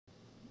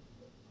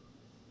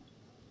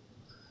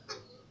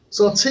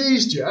So I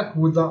teased you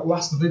with that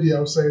last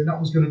video saying that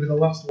was going to be the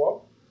last one.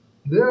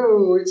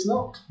 No, it's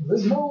not.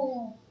 There's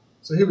more.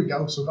 So here we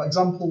go. So that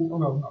example, oh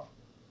no.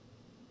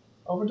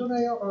 Have I done A?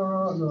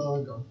 No,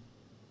 hang on.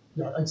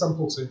 Yeah,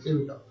 example 2, here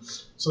we go.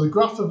 So the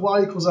graph of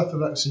y equals f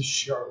of x is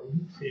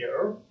shown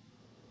here.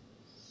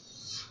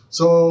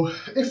 So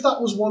if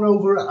that was 1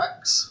 over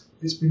x,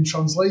 it's been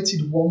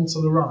translated 1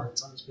 to the right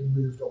and it's been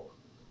moved up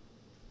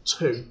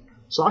 2.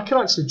 So I can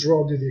actually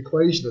draw the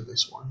equation of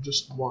this one,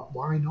 just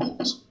why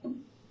not?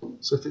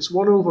 So if it's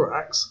 1 over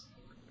x,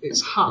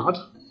 it's had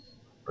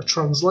a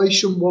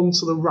translation 1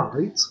 to the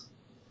right,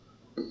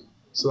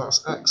 so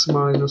that's x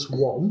minus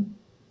 1,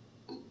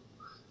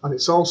 and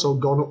it's also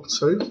gone up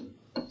 2.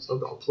 So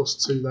I've got a plus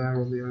 2 there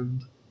on the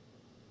end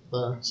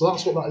there. So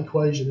that's what that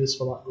equation is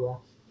for that graph.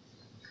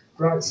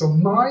 Right, so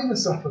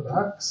minus f of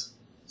x,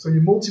 so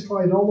you're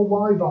multiplying all the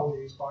y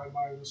values by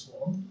minus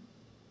 1.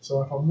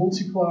 So if I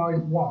multiply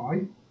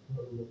y,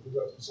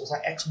 so it's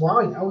like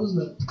xy now,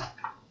 isn't it?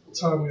 What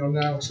time are we on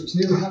now? So it's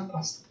nearly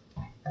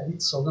 8:30,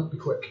 so I'm going to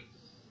be quick.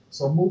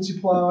 So I'll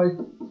multiply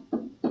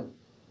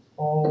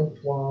all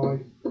y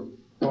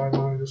by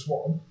minus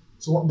 1.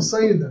 So what I'm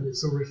saying then,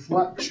 it's a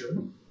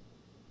reflection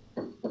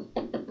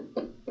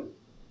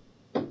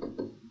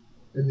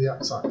in the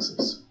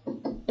x-axis.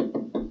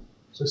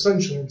 So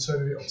essentially I'm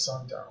turning it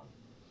upside down.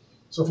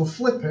 So if I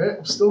flip it,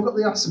 I've still got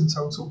the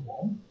asymptote at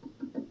 1,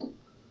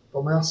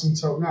 but my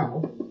asymptote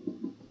now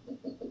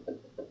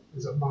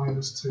is at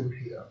minus 2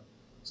 here.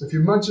 So if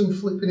you imagine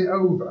flipping it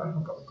over,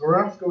 I've got the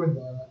graph going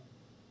there,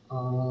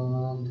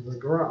 and the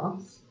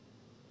graph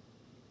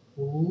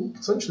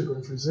potentially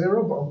going through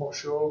 0, but I'm not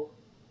sure.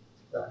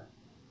 There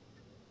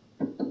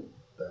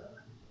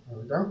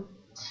we go.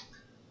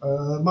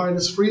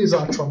 Minus 3 is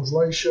our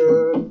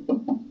translation.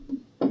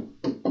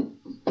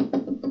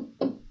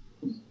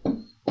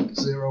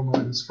 0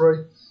 minus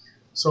 3.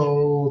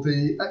 So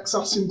the x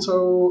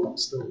asymptote,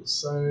 that's still the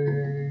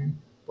same,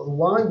 but the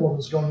y one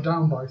has gone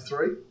down by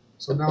 3.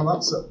 So now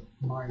that's at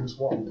minus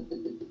 1.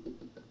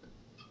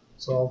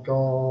 So I've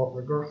got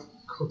the graph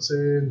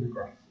cutting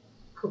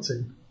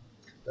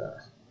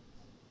there.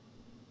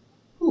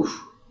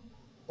 Oof.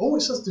 Oh,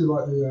 it says do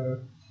like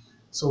the,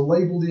 so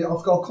label the,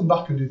 I'll come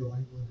back and do the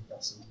labeling, I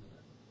guess, in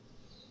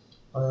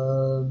a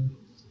minute.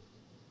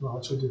 No,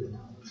 actually do it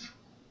now.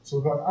 So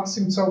we've got an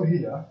asymptote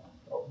here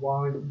at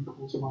y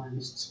equals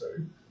minus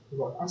 2. We've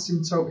got an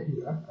asymptote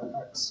here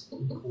at x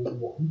equals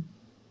 1.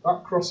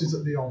 That crosses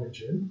at the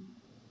origin,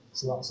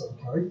 so that's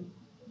okay.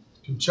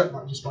 You can check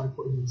that just by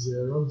putting in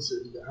 0 and see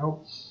what you get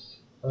out.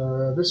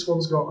 This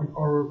one's got an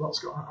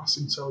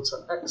asymptote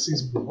at x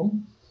is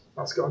 1.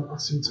 That's got an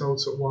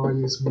asymptote at y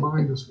is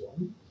minus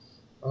 1.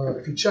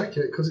 If you check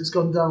it, because it's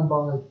gone down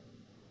by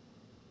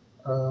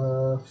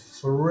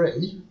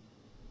 3,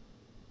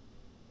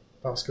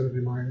 that's going to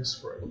be minus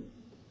 3.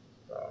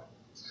 There.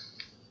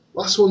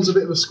 Last one's a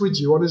bit of a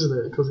squidgy one, isn't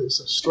it? Because it's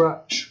a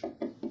stretch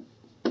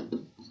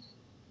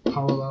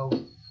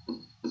parallel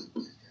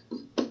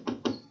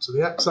to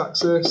the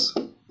x-axis.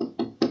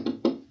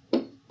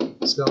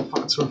 So I'll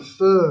factor a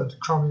third,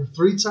 cramming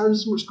 3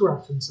 times as much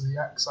graph into the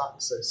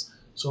x-axis.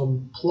 So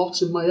I'm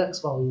plotting my x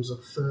values a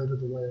third of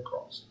the way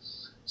across.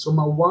 So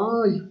my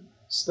y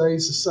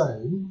stays the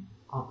same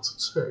at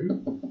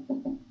 2.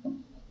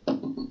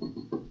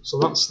 So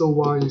that's still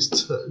y is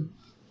 2.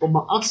 But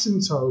my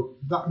asymptote,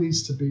 that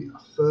needs to be a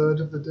third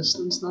of the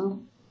distance now.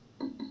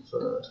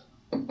 Third.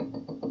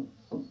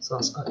 So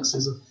that's x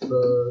is a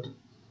third.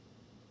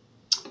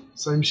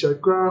 Same shape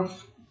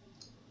graph.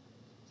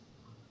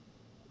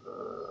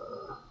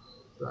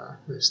 There.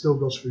 It still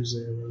goes through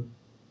 0.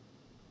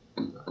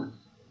 There.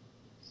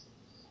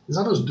 Is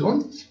that us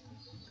done?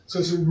 So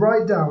it's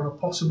write down a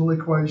possible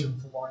equation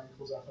for y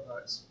equals f of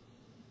x.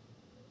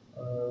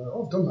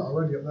 Oh, I've done that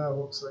already up there,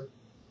 let's see.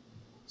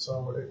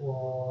 So it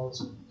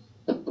was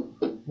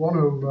 1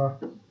 over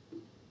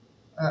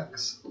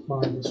x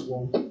minus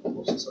 1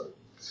 plus 2.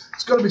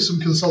 It's got to be some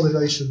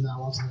consolidation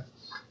now, hasn't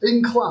it?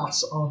 In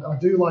class, I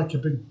do like a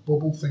big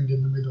bubble thing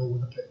in the middle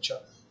with a picture,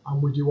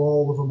 and we do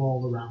all of them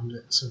all around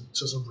it to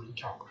as a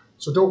recap.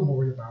 So don't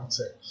worry about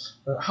it.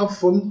 Have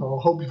fun, or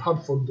I hope you've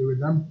had fun doing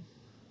them.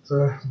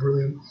 So,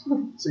 brilliant.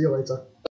 See you later.